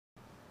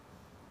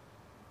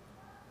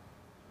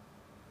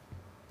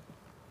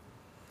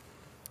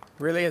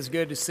Really is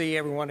good to see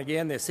everyone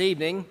again this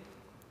evening.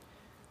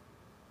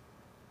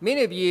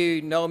 Many of you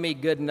know me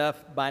good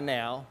enough by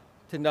now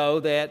to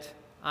know that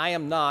I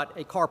am not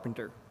a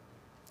carpenter,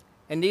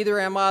 and neither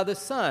am I the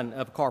son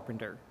of a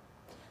carpenter.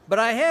 But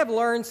I have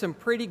learned some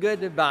pretty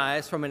good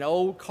advice from an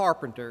old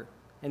carpenter,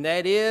 and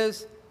that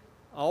is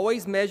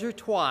always measure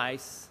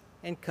twice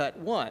and cut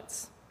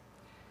once.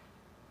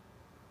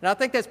 And I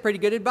think that's pretty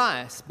good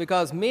advice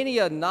because many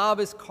a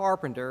novice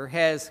carpenter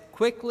has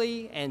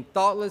quickly and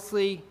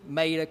thoughtlessly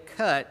made a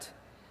cut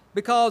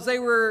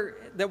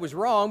that was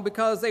wrong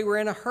because they were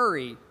in a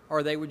hurry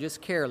or they were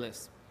just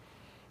careless.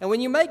 And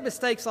when you make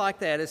mistakes like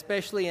that,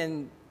 especially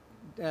in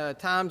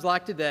times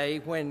like today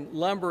when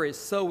lumber is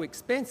so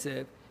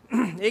expensive,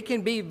 it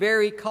can be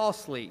very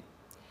costly.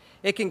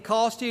 It can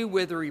cost you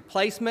with the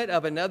replacement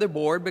of another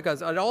board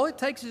because all it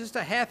takes is just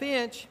a half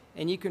inch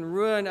and you can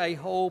ruin a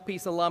whole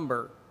piece of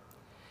lumber.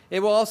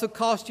 It will also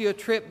cost you a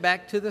trip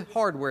back to the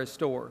hardware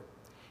store.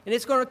 And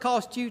it's going to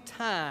cost you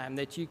time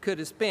that you could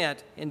have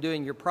spent in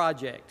doing your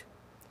project.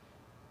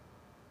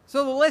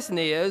 So the lesson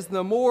is,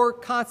 the more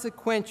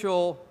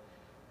consequential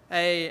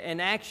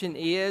an action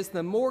is,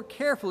 the more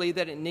carefully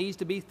that it needs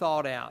to be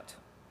thought out.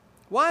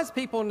 Wise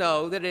people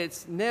know that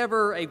it's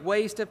never a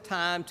waste of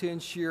time to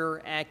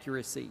ensure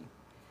accuracy.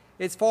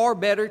 It's far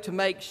better to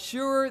make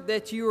sure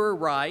that you are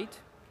right,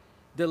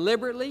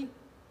 deliberately,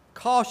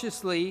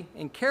 cautiously,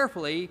 and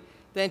carefully,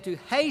 than to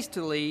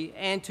hastily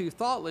and to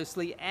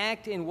thoughtlessly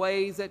act in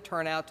ways that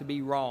turn out to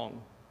be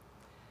wrong.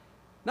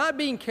 Not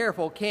being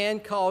careful can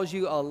cause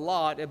you a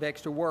lot of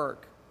extra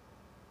work.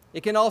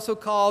 It can also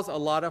cause a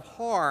lot of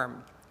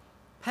harm,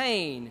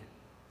 pain,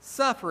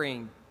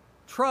 suffering,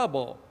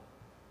 trouble,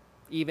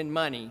 even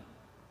money.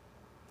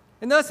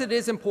 And thus it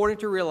is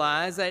important to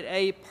realize that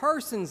a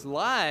person's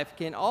life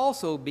can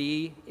also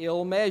be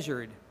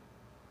ill-measured.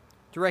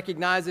 To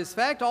recognize this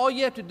fact, all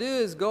you have to do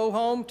is go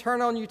home,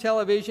 turn on your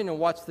television, and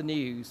watch the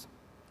news.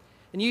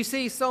 And you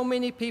see so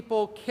many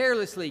people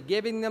carelessly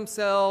giving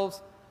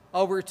themselves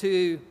over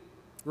to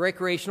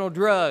recreational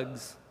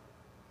drugs,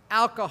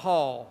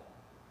 alcohol,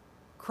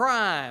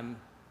 crime.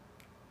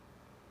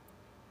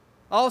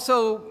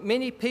 Also,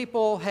 many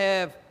people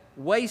have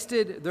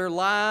wasted their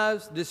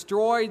lives,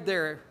 destroyed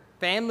their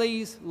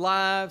families'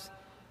 lives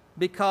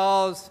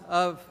because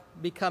of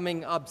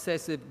becoming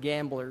obsessive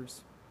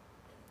gamblers.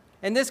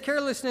 And this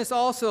carelessness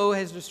also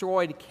has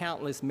destroyed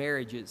countless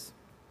marriages.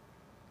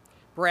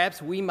 Perhaps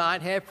we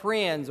might have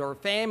friends or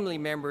family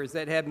members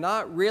that have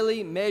not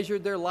really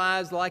measured their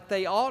lives like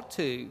they ought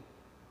to.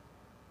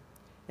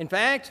 In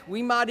fact,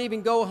 we might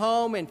even go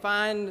home and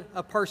find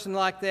a person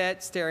like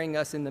that staring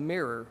us in the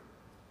mirror.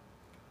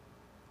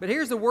 But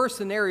here's the worst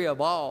scenario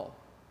of all,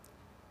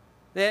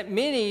 that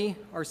many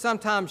are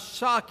sometimes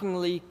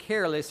shockingly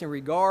careless in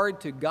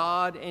regard to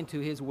God and to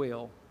His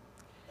will.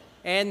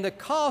 And the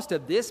cost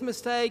of this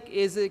mistake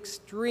is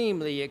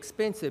extremely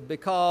expensive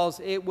because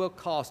it will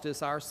cost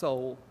us our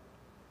soul.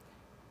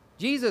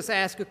 Jesus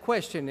asked a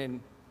question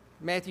in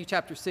Matthew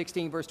chapter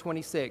 16, verse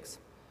 26.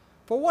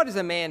 For what is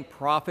a man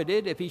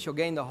profited if he shall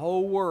gain the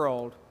whole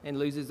world and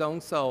lose his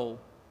own soul?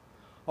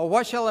 Or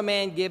what shall a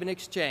man give in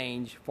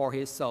exchange for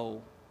his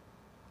soul?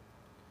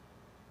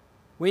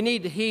 We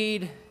need to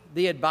heed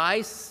the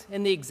advice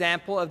and the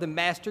example of the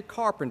master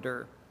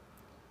carpenter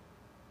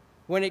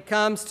when it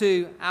comes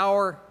to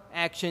our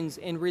actions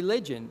in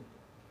religion.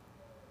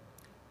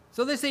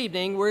 So this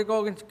evening, we're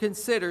going to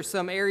consider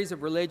some areas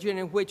of religion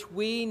in which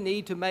we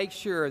need to make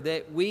sure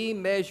that we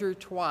measure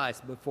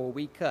twice before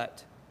we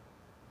cut.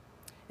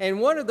 And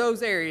one of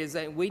those areas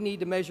that we need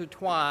to measure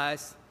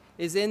twice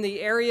is in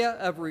the area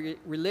of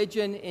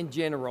religion in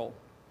general.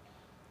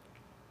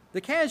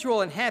 The casual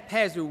and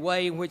haphazard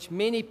way in which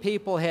many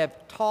people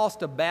have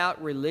tossed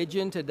about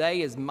religion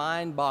today is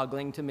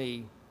mind-boggling to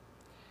me.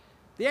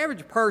 The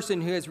average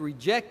person who has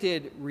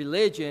rejected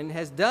religion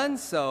has done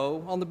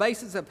so on the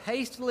basis of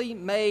hastily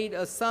made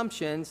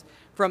assumptions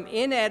from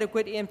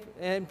inadequate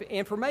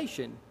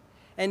information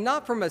and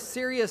not from a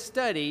serious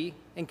study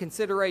and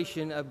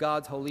consideration of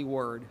God's holy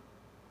word.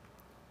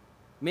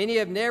 Many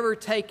have never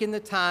taken the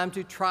time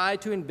to try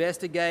to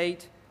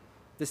investigate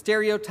the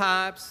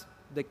stereotypes,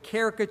 the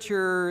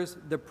caricatures,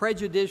 the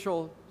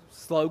prejudicial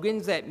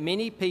slogans that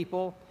many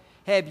people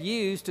have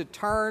used to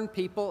turn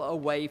people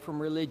away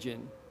from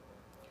religion.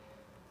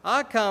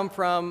 I come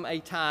from a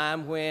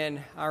time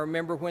when I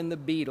remember when the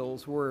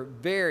Beatles were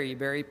very,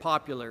 very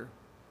popular.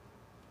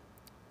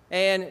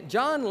 And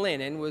John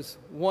Lennon was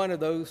one of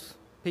those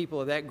people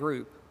of that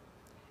group.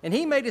 And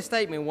he made a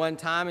statement one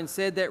time and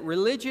said that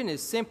religion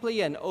is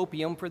simply an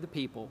opium for the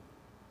people.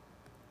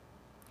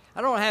 I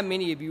don't know how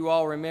many of you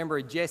all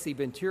remember Jesse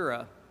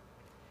Ventura.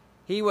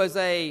 He was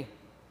a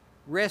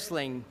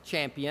wrestling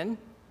champion,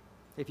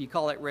 if you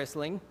call it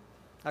wrestling.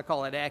 I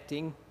call it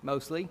acting,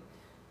 mostly.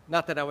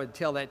 Not that I would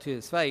tell that to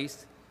his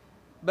face,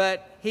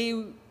 but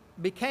he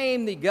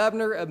became the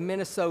governor of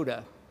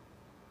Minnesota.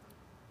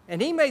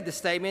 And he made the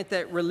statement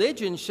that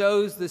religion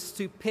shows the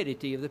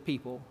stupidity of the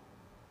people.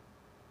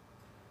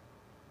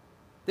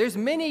 There's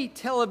many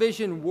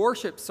television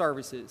worship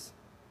services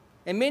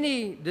and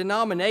many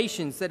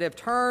denominations that have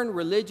turned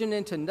religion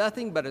into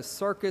nothing but a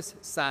circus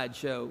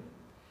sideshow.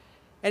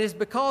 And it's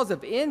because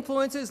of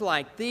influences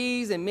like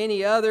these and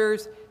many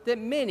others that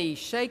many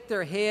shake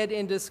their head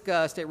in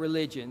disgust at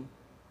religion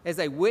as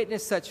they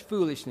witness such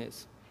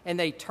foolishness, and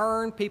they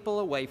turn people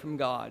away from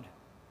God.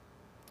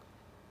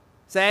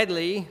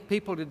 Sadly,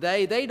 people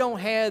today, they don't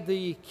have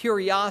the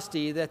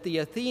curiosity that the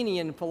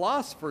Athenian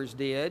philosophers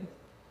did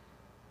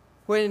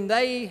when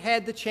they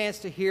had the chance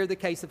to hear the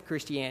case of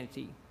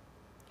Christianity.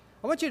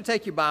 I want you to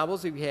take your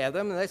Bibles, if you have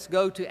them, and let's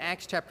go to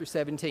Acts chapter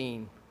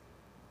 17.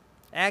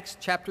 Acts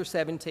chapter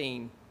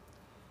 17.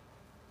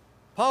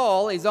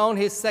 Paul is on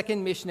his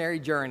second missionary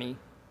journey,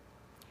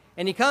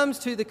 and he comes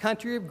to the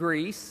country of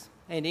Greece,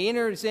 and he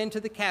enters into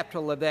the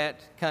capital of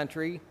that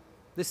country,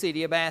 the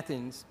city of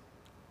Athens.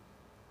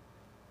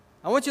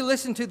 I want you to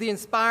listen to the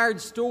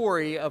inspired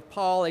story of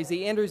Paul as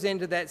he enters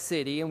into that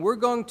city, and we're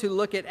going to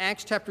look at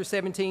Acts chapter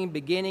 17,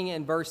 beginning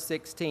in verse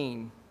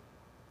 16.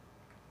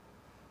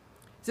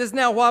 It says,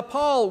 "Now while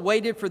Paul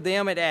waited for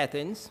them at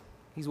Athens,"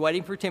 he's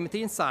waiting for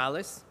Timothy and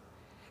Silas,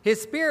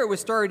 "his spirit was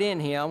stirred in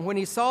him when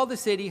he saw the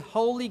city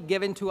wholly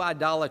given to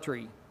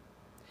idolatry.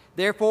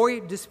 Therefore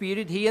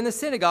disputed he in the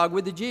synagogue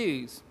with the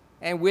Jews,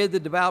 and with the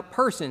devout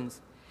persons,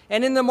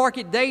 and in the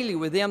market daily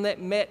with them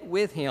that met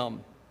with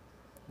him.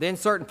 Then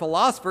certain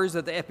philosophers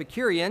of the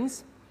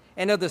Epicureans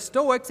and of the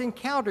Stoics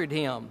encountered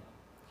him.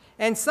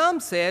 And some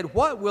said,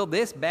 'What will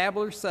this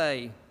babbler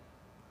say?'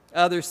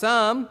 Others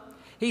some,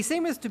 'He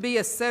seemeth to be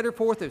a setter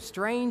forth of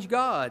strange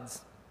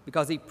gods,'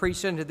 because he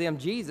preached unto them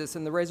Jesus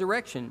and the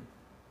resurrection.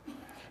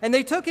 And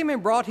they took him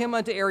and brought him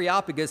unto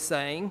Areopagus,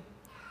 saying,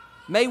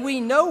 'May we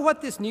know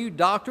what this new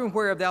doctrine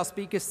whereof thou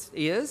speakest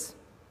is?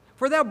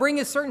 For thou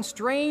bringest certain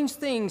strange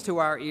things to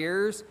our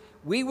ears.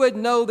 We would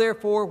know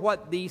therefore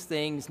what these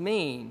things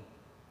mean.'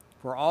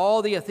 For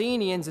all the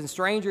Athenians and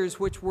strangers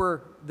which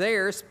were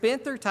there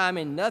spent their time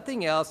in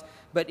nothing else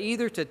but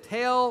either to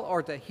tell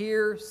or to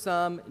hear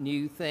some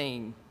new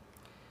thing.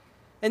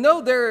 And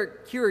though their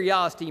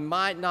curiosity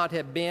might not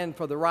have been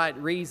for the right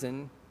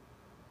reason,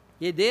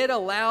 it did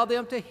allow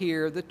them to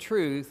hear the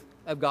truth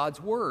of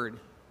God's word.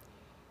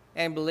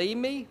 And believe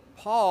me,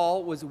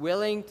 Paul was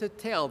willing to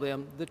tell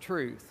them the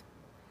truth.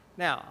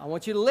 Now, I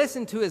want you to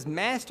listen to his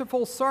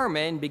masterful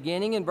sermon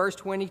beginning in verse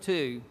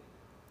 22.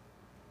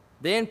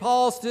 Then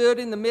Paul stood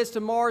in the midst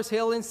of Mars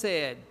Hill and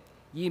said,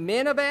 'Ye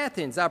men of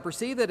Athens, I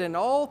perceive that in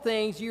all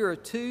things you are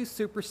too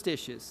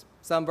superstitious.'"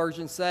 Some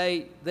versions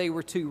say they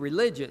were too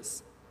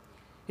religious.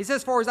 He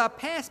says, "For as I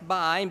passed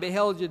by and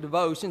beheld your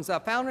devotions, I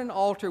found an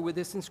altar with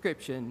this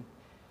inscription,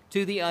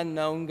 'To the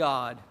unknown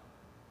God.'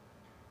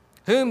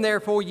 Whom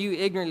therefore you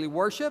ignorantly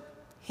worship,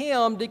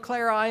 him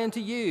declare I unto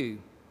you,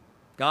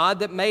 God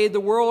that made the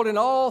world and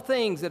all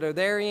things that are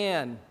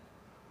therein,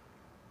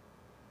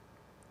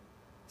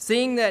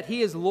 seeing that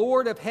he is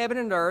Lord of heaven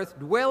and earth,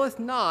 dwelleth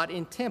not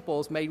in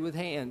temples made with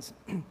hands,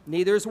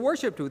 neither is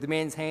worshipped with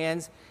men's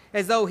hands,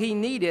 as though he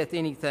needeth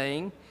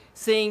anything,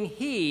 seeing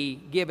he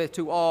giveth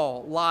to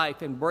all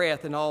life and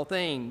breath and all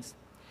things,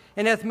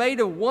 and hath made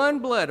of one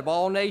blood of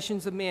all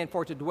nations of men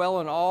for to dwell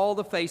on all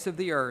the face of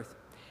the earth,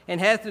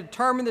 and hath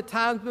determined the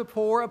times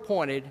before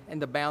appointed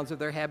and the bounds of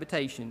their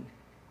habitation,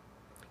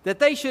 that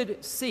they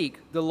should seek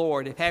the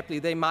Lord, if haply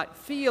they might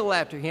feel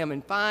after him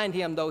and find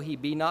him, though he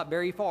be not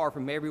very far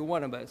from every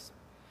one of us.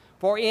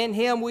 For in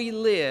him we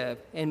live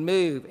and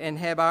move and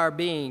have our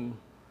being.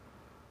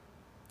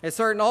 As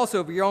certain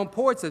also of your own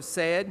poets have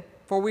said,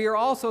 for we are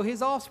also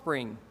his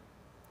offspring.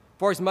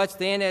 For as much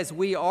then as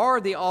we are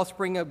the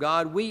offspring of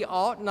God, we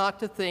ought not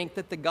to think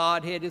that the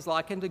Godhead is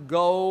like unto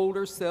gold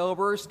or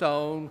silver or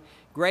stone,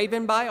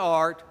 graven by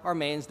art or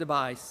man's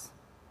device.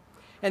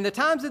 And the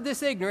times of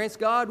this ignorance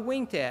God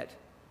winked at,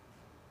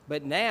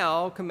 but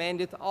now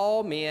commandeth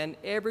all men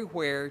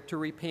everywhere to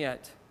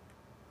repent.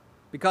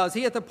 Because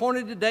he hath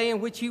appointed a day in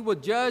which he will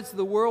judge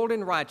the world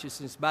in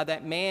righteousness by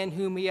that man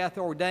whom he hath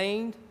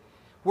ordained,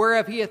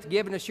 whereof he hath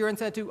given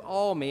assurance unto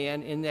all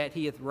men, in that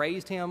he hath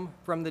raised him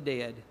from the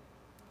dead."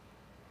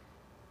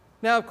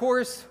 Now, of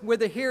course, with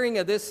the hearing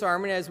of this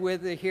sermon, as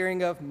with the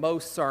hearing of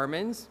most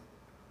sermons,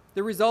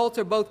 the results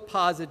are both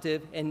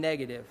positive and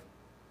negative.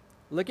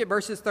 Look at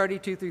verses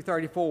 32 through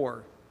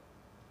 34.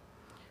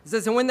 It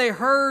says, "And when they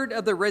heard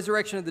of the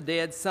resurrection of the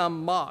dead,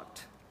 some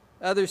mocked.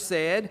 Others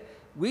said,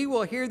 'We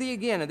will hear thee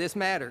again of this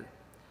matter.'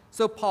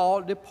 So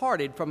Paul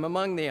departed from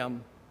among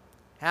them.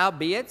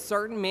 Howbeit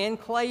certain men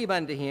clave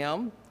unto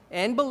him,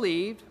 and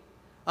believed,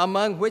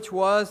 among which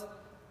was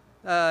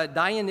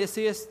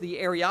Dionysius the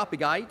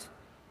Areopagite,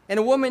 and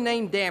a woman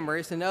named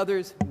Damaris, and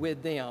others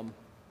with them."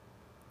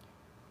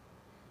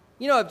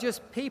 You know, if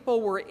just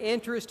people were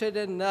interested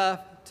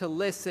enough to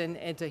listen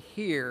and to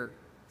hear,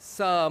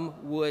 some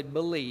would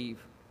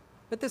believe.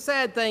 But the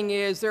sad thing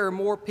is there are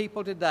more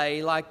people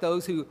today, like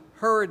those who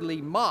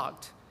hurriedly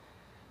mocked,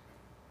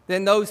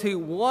 than those who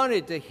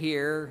wanted to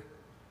hear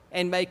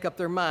and make up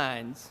their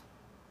minds.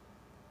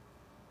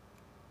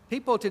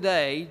 People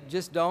today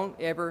just don't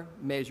ever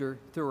measure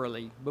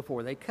thoroughly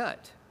before they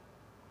cut.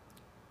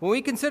 When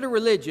we consider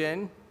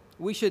religion,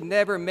 we should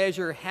never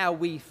measure how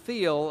we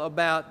feel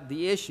about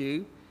the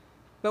issue,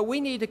 but we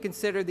need to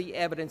consider the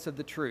evidence of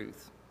the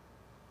truth.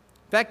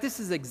 In fact, this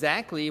is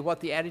exactly what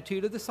the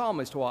attitude of the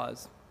psalmist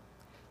was.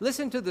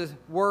 Listen to the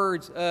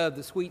words of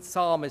the sweet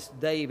psalmist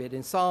David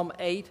in Psalm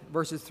 8,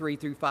 verses 3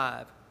 through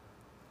 5.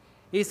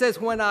 He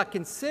says, "When I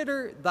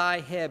consider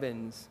thy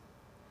heavens,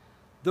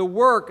 the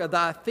work of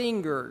thy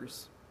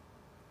fingers,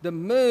 the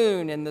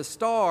moon and the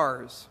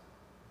stars,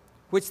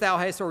 which thou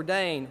hast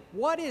ordained,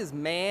 what is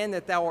man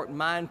that thou art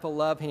mindful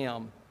of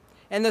him,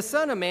 and the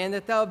son of man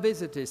that thou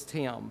visitest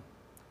him?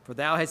 For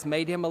thou hast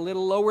made him a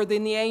little lower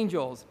than the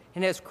angels,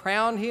 and hast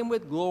crowned him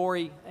with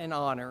glory and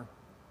honor."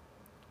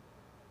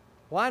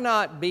 Why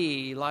not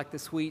be like the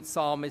sweet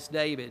psalmist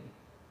David,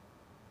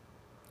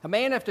 a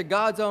man after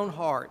God's own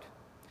heart,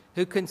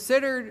 who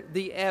considered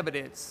the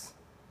evidence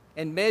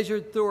and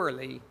measured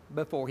thoroughly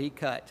before he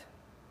cut?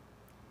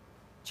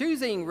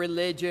 Choosing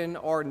religion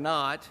or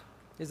not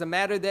is a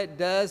matter that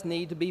does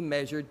need to be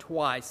measured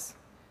twice.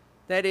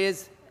 That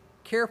is,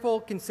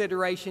 careful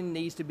consideration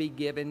needs to be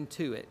given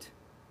to it.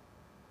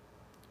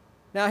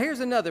 Now, here's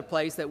another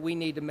place that we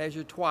need to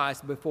measure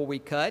twice before we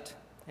cut,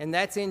 and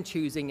that's in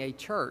choosing a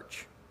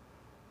church.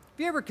 Have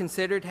you ever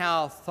considered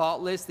how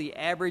thoughtless the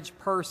average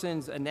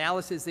person's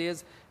analysis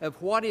is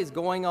of what is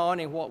going on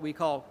in what we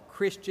call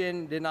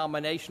Christian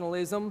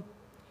denominationalism?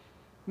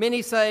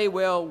 Many say,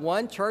 well,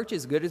 one church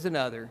is good as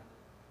another.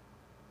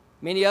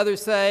 Many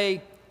others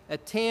say,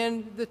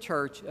 attend the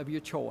church of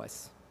your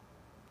choice.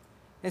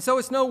 And so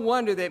it's no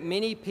wonder that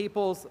many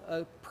people's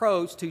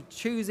approach to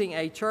choosing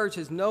a church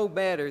is no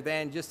better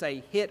than just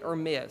a hit or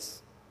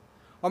miss,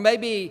 or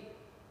maybe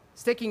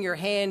sticking your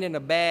hand in a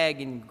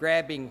bag and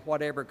grabbing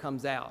whatever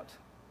comes out.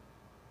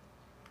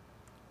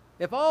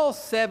 If all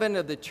 7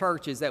 of the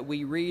churches that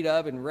we read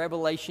of in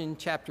Revelation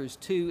chapters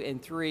 2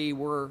 and 3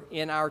 were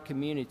in our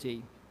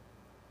community,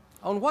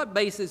 on what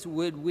basis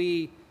would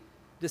we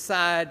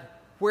decide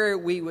where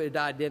we would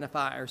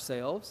identify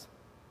ourselves?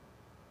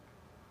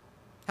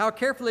 How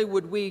carefully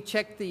would we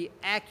check the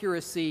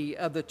accuracy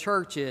of the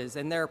churches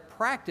and their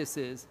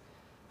practices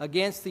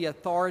against the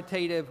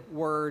authoritative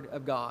Word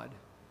of God?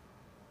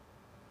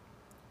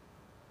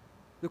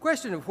 The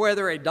question of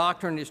whether a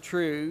doctrine is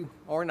true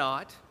or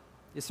not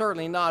is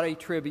certainly not a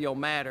trivial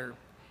matter,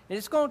 and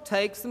it's going to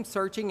take some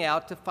searching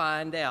out to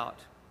find out.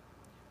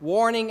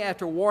 Warning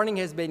after warning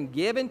has been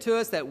given to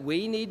us that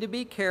we need to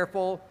be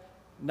careful,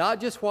 not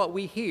just what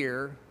we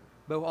hear,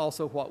 but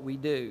also what we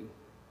do.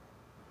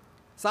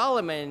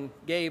 Solomon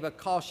gave a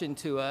caution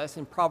to us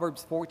in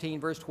Proverbs 14,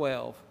 verse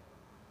 12.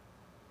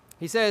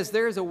 He says,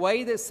 "There is a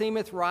way that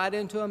seemeth right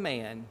unto a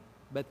man,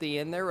 but the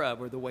end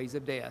thereof are the ways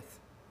of death."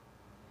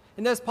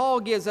 And thus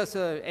Paul gives us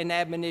an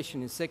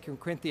admonition in 2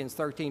 Corinthians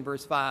 13,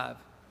 verse 5.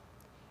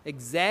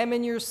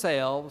 "Examine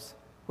yourselves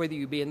whether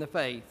you be in the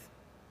faith.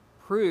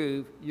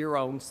 Prove your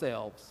own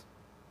selves."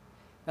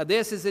 Now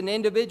this is an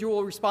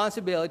individual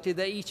responsibility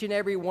that each and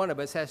every one of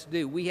us has to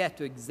do. We have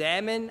to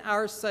examine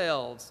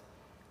ourselves.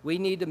 We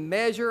need to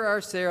measure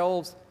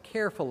ourselves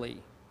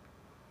carefully.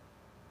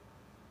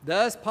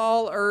 Thus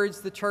Paul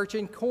urged the church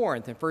in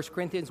Corinth in 1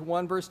 Corinthians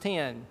 1, verse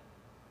 10.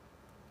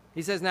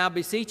 He says, "Now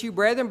beseech you,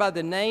 brethren, by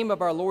the name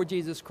of our Lord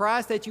Jesus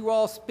Christ, that you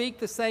all speak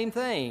the same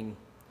thing,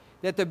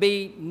 that there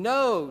be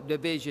no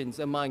divisions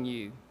among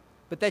you,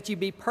 but that you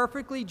be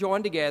perfectly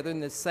joined together in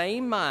the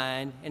same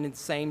mind and in the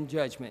same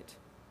judgment."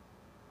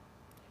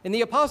 And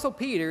the Apostle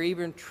Peter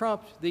even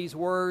trumped these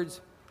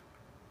words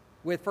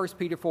with 1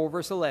 Peter 4,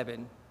 verse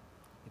 11.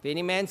 "If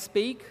any man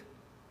speak,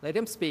 let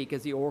him speak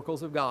as the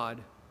oracles of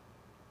God."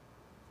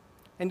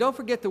 And don't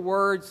forget the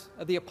words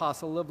of the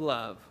apostle of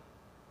love,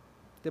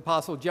 the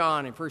Apostle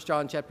John in 1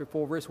 John chapter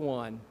 4, verse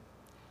 1.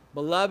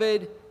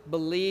 "Beloved,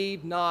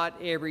 believe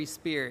not every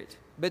spirit,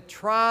 but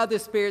try the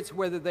spirits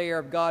whether they are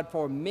of God,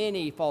 for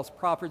many false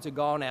prophets are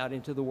gone out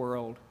into the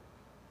world."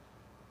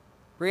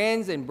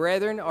 Friends and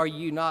brethren, are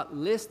you not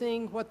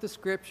listening what the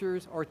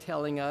Scriptures are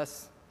telling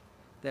us?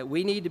 That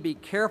we need to be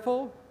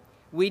careful,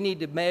 we need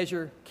to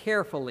measure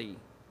carefully.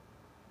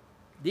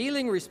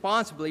 Dealing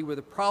responsibly with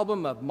the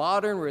problem of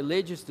modern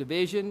religious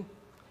division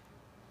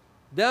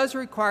does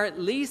require at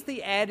least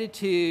the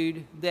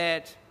attitude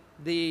that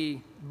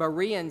the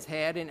Bereans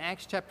had in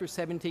Acts chapter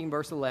 17,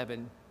 verse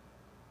 11.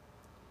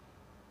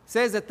 It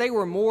says that they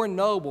were more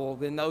noble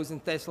than those in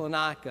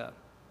Thessalonica,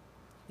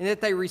 and that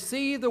they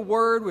received the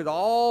word with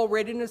all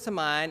readiness of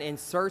mind and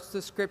searched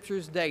the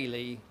Scriptures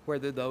daily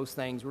whether those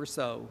things were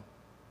so.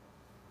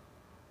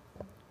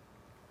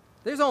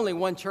 There's only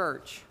one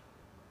church.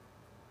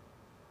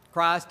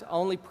 Christ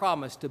only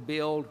promised to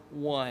build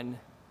one.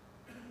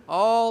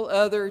 All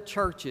other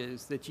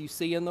churches that you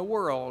see in the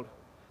world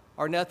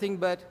are nothing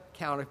but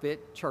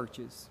counterfeit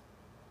churches.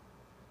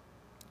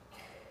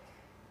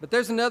 But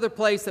there's another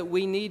place that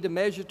we need to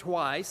measure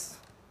twice.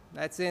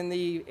 That's in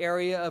the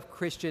area of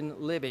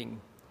Christian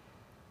living.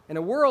 In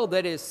a world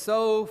that is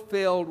so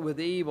filled with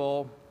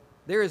evil,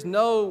 there is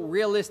no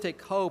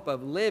realistic hope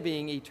of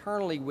living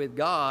eternally with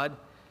God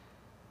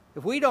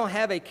if we don't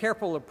have a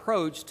careful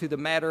approach to the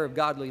matter of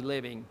godly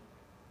living.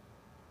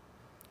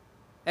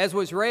 As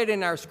was read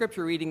in our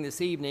scripture reading this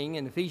evening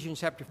in Ephesians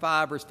chapter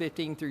 5, verse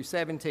 15 through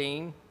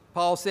 17,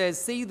 Paul says,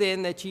 "See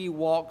then that ye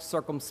walk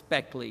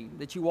circumspectly,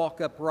 that ye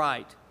walk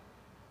upright,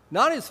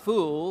 not as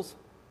fools,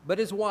 but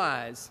as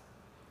wise,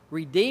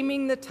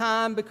 redeeming the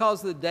time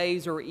because the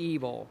days are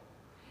evil."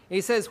 And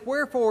he says,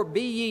 "Wherefore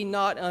be ye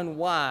not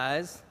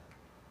unwise,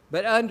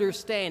 but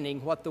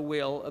understanding what the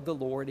will of the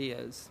Lord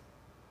is."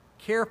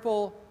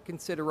 Careful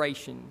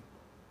consideration.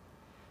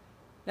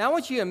 Now I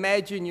want you to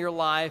imagine your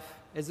life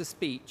as a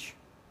speech.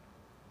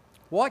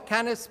 What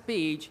kind of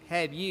speech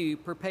have you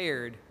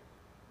prepared?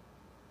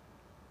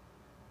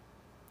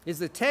 Is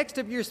the text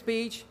of your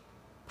speech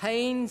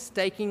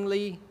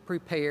painstakingly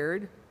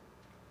prepared?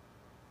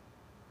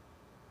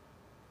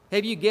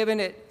 Have you given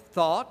it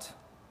thought?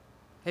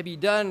 Have you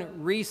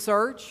done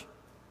research?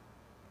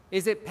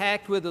 Is it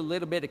packed with a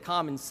little bit of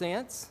common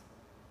sense?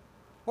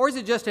 Or is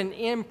it just an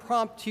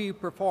impromptu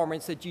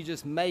performance that you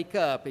just make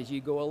up as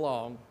you go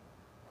along?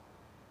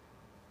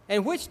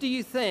 And which do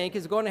you think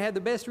is going to have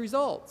the best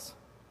results?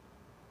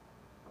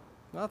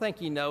 Well, I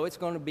think you know it's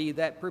going to be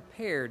that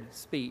prepared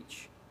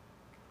speech.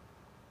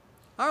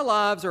 Our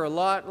lives are a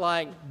lot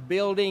like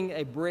building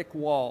a brick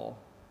wall,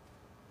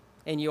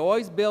 and you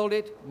always build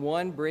it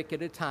one brick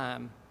at a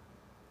time.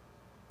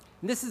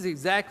 And this is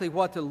exactly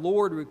what the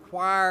Lord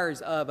requires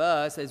of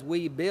us as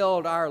we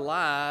build our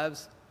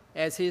lives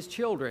as His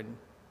children.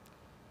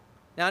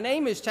 Now in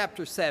Amos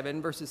chapter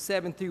 7, verses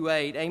 7 through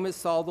 8, Amos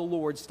saw the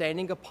Lord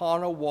standing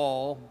upon a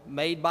wall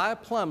made by a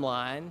plumb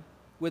line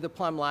with a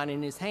plumb line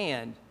in his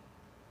hand.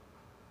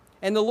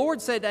 And the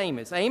Lord said to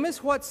Amos,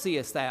 "Amos, what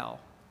seest thou?"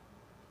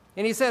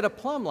 And he said, "A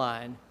plumb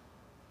line."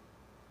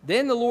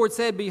 Then the Lord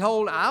said,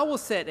 "Behold, I will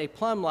set a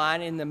plumb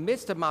line in the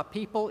midst of my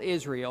people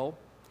Israel,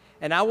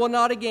 and I will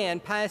not again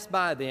pass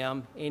by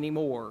them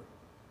anymore."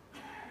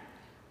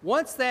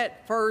 Once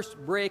that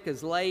first brick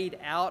is laid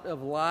out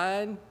of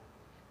line,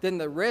 then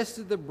the rest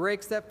of the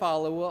bricks that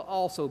follow will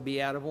also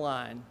be out of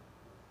line.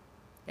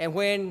 And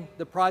when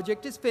the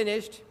project is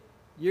finished,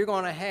 you're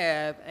going to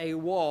have a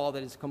wall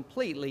that is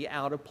completely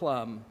out of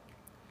plumb.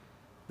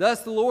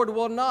 Thus, the Lord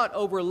will not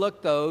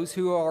overlook those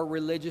who are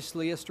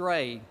religiously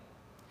astray,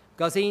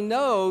 because He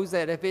knows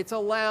that if it's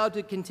allowed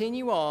to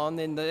continue on,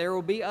 then there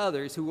will be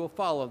others who will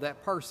follow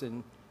that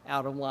person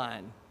out of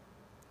line.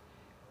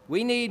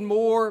 We need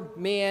more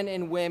men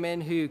and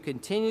women who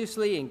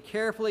continuously and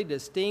carefully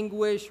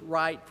distinguish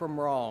right from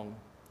wrong,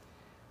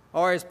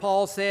 or as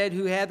Paul said,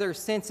 who have their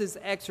senses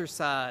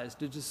exercised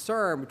to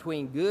discern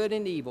between good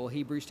and evil,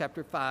 Hebrews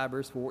chapter 5,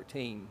 verse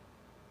 14.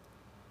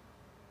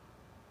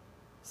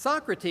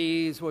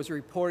 Socrates was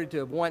reported to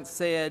have once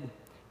said,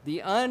 "The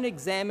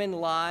unexamined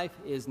life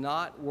is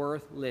not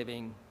worth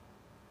living."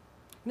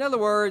 In other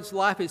words,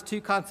 life is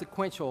too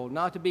consequential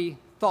not to be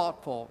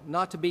thoughtful,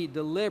 not to be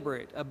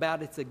deliberate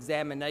about its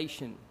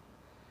examination.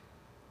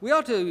 We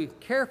ought to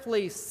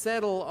carefully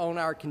settle on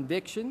our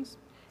convictions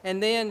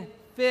and then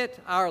fit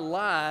our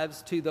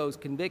lives to those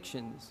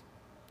convictions.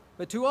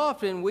 But too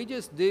often we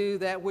just do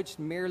that which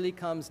merely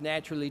comes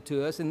naturally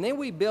to us, and then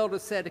we build a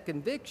set of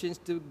convictions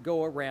to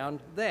go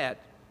around that.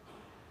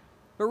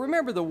 But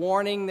remember the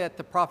warning that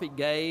the prophet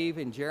gave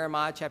in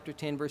Jeremiah chapter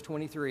 10, verse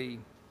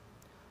 23.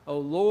 "O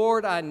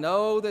Lord, I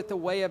know that the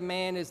way of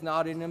man is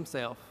not in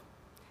himself.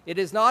 It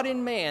is not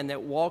in man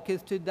that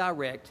walketh to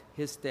direct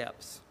his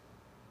steps."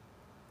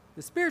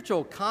 The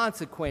spiritual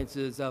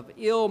consequences of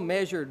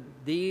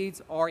ill-measured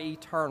deeds are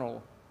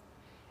eternal,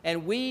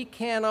 and we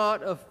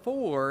cannot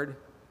afford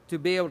to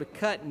be able to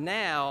cut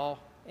now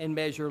and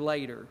measure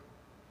later.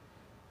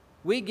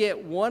 We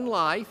get one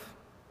life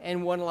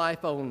and one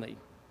life only.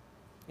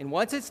 And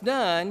once it's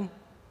done,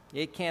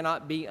 it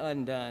cannot be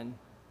undone.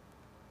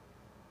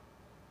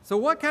 So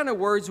what kind of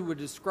words would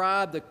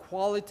describe the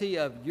quality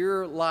of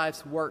your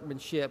life's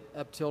workmanship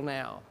up till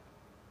now?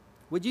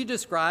 Would you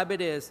describe it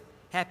as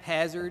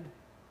haphazard,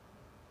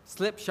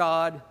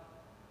 slipshod,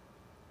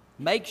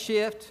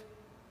 makeshift,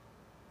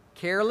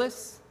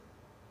 careless?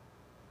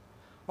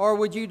 Or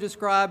would you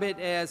describe it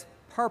as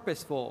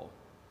purposeful,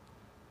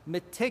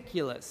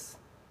 meticulous,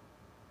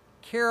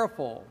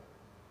 careful,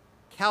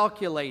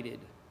 calculated,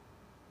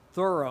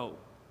 thorough?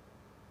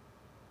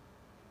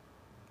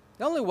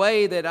 The only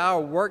way that our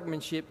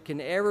workmanship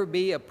can ever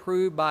be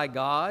approved by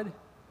God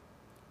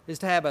is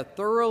to have a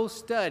thorough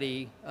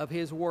study of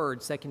His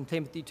Word, 2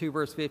 Timothy 2,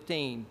 verse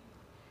 15,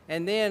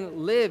 and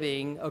then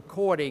living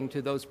according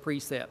to those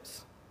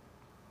precepts.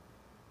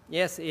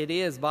 Yes, it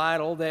is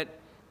vital that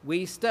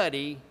we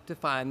study to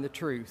find the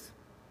truth.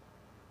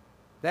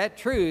 That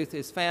truth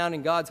is found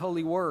in God's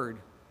holy Word,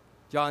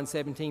 John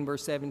 17,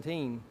 verse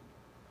 17.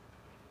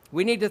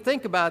 We need to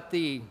think about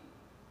the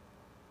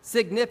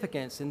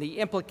significance and the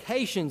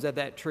implications of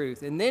that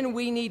truth, and then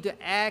we need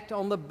to act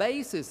on the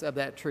basis of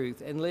that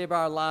truth and live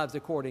our lives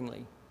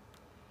accordingly.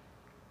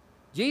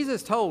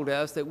 Jesus told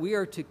us that we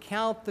are to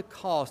count the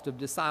cost of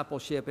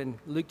discipleship in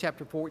Luke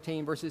chapter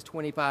 14, verses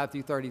 25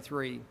 through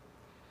 33.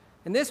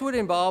 And this would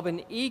involve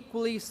an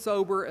equally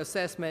sober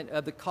assessment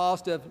of the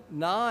cost of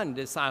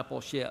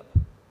non-discipleship.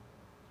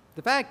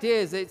 The fact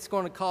is, it's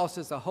going to cost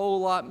us a whole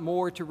lot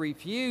more to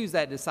refuse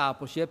that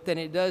discipleship than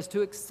it does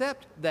to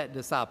accept that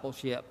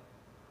discipleship.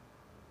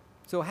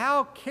 So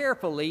how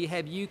carefully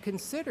have you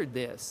considered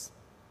this?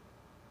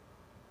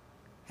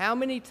 How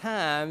many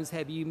times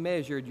have you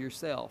measured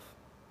yourself?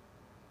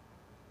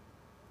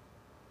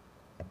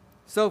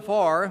 So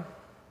far,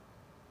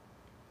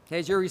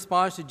 has your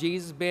response to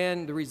Jesus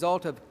been the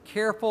result of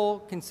careful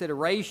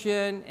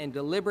consideration and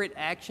deliberate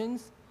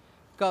actions?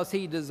 Because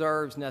he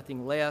deserves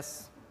nothing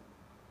less.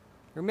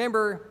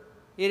 Remember,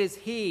 it is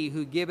he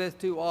who giveth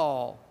to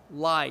all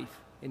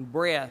life and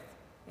breath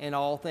and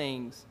all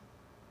things.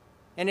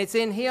 And it's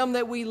in him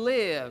that we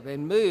live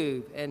and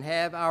move and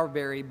have our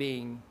very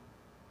being.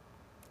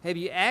 Have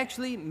you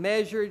actually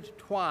measured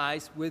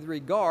twice with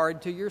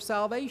regard to your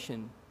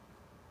salvation?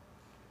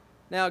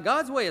 Now,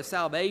 God's way of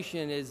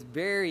salvation is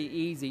very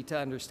easy to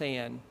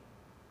understand.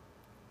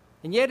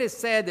 And yet it's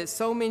sad that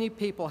so many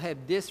people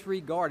have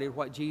disregarded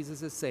what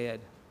Jesus has said.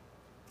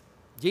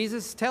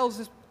 Jesus tells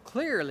us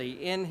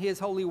clearly in his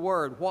holy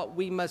word what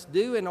we must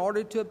do in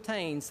order to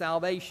obtain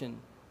salvation,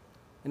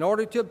 in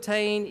order to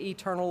obtain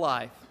eternal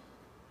life.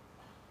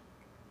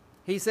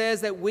 He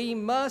says that we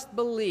must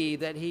believe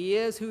that he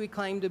is who he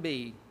claimed to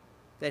be,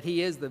 that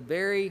he is the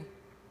very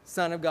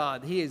Son of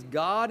God. He is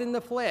God in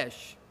the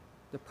flesh,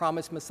 the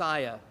promised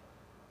Messiah,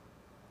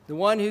 the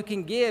one who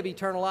can give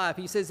eternal life.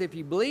 He says, if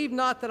you believe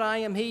not that I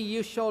am he,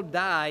 you shall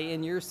die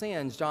in your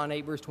sins, John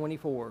 8, verse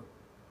 24.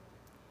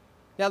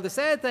 Now, the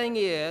sad thing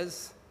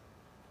is,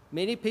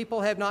 many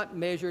people have not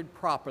measured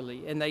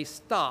properly, and they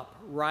stop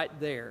right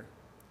there.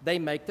 They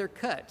make their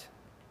cut.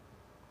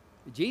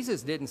 But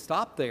Jesus didn't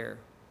stop there.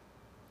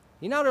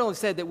 He not only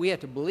said that we have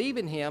to believe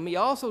in him, he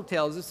also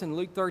tells us in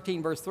Luke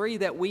 13, verse 3,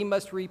 that we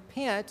must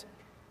repent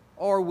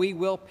or we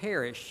will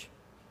perish.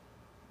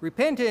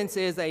 Repentance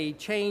is a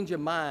change of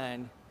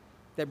mind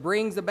that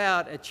brings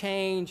about a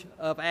change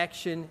of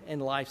action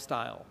and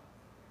lifestyle.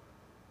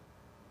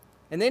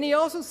 And then he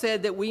also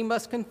said that we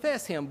must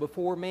confess him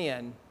before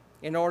men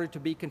in order to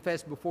be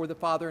confessed before the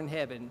Father in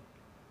heaven.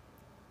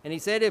 And he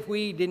said if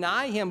we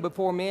deny him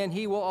before men,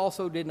 he will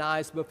also deny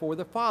us before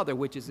the Father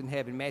which is in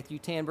heaven, Matthew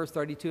 10, verse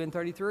 32 and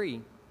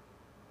 33.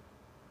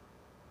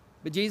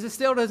 But Jesus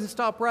still doesn't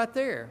stop right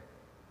there.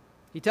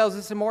 He tells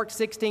us in Mark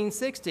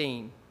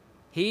 16:16,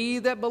 he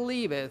that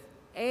believeth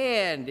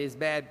and is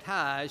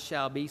baptized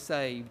shall be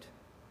saved.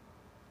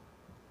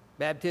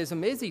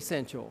 Baptism is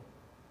essential.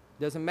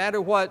 Doesn't matter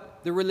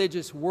what the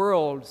religious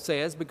world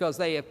says, because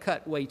they have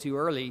cut way too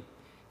early.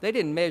 They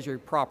didn't measure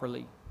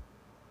properly.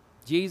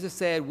 Jesus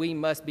said we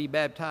must be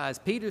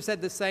baptized. Peter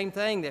said the same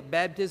thing, that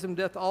baptism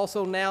doth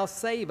also now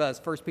save us,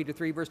 1 Peter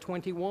 3, verse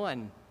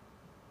 21.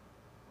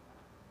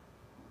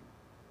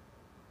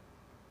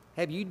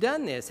 Have you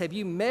done this? Have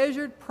you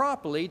measured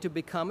properly to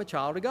become a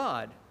child of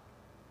God?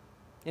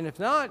 And if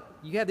not,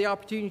 you have the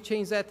opportunity to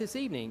change that this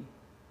evening.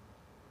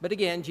 But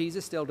again,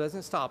 Jesus still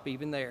doesn't stop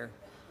even there.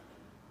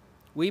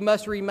 We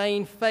must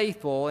remain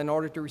faithful in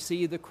order to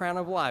receive the crown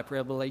of life,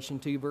 Revelation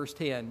 2, verse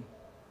 10.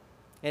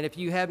 And if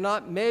you have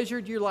not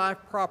measured your life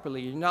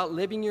properly, you're not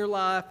living your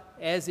life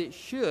as it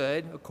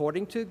should,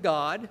 according to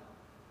God,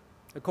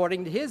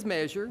 according to his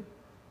measure,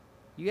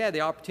 you have the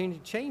opportunity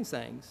to change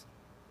things.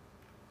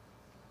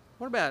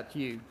 What about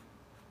you?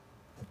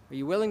 Are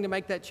you willing to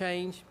make that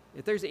change?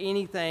 If there's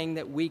anything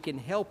that we can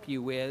help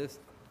you with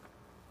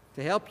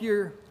to help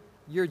your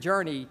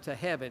journey to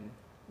heaven,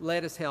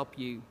 let us help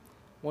you.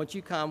 Won't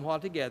you come while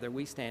together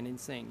we stand and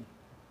sing?